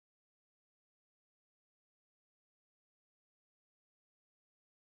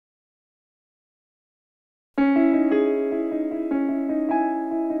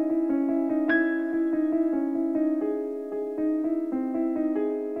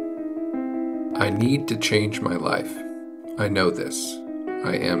I need to change my life. I know this.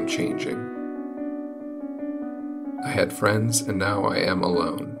 I am changing. I had friends and now I am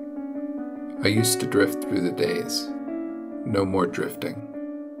alone. I used to drift through the days. No more drifting.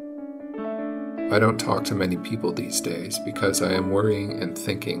 I don't talk to many people these days because I am worrying and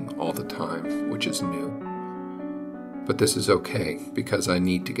thinking all the time, which is new. But this is okay because I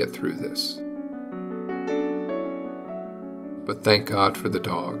need to get through this. But thank God for the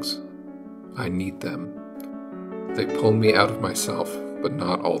dogs. I need them. They pull me out of myself, but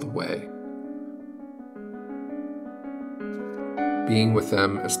not all the way. Being with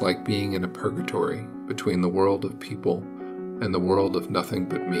them is like being in a purgatory between the world of people and the world of nothing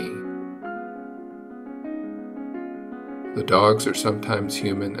but me. The dogs are sometimes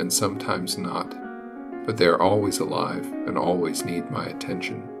human and sometimes not, but they are always alive and always need my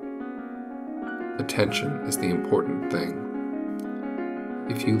attention. Attention is the important thing.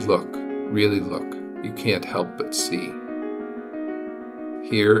 If you look, really look, you can't help but see.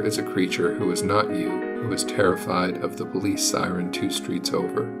 Here is a creature who is not you, who is terrified of the police siren 2 streets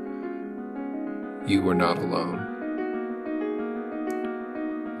over. You are not alone.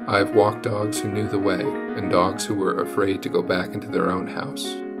 I have walked dogs who knew the way, and dogs who were afraid to go back into their own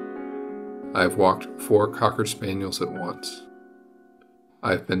house. I have walked 4 Cocker Spaniels at once.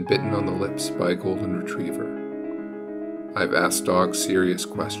 I have been bitten on the lips by a golden retriever. I have asked dogs serious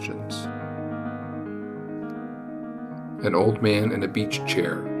questions. An old man in a beach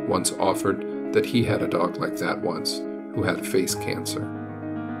chair once offered that he had a dog like that once, who had face cancer.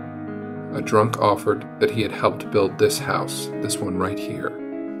 A drunk offered that he had helped build this house, this one right here.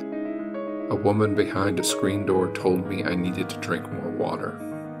 A woman behind a screen door told me I needed to drink more water.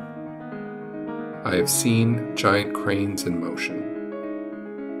 I have seen giant cranes in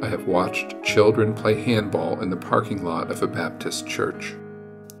motion. I have watched children play handball in the parking lot of a Baptist church.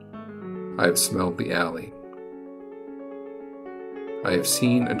 I have smelled the alley. I have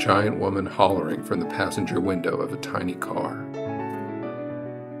seen a giant woman hollering from the passenger window of a tiny car.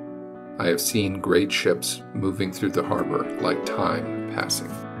 I have seen great ships moving through the harbor like time passing.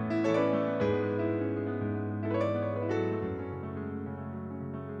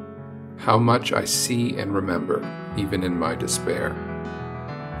 How much I see and remember, even in my despair.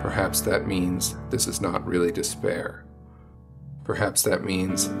 Perhaps that means this is not really despair. Perhaps that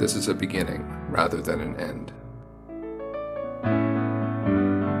means this is a beginning rather than an end.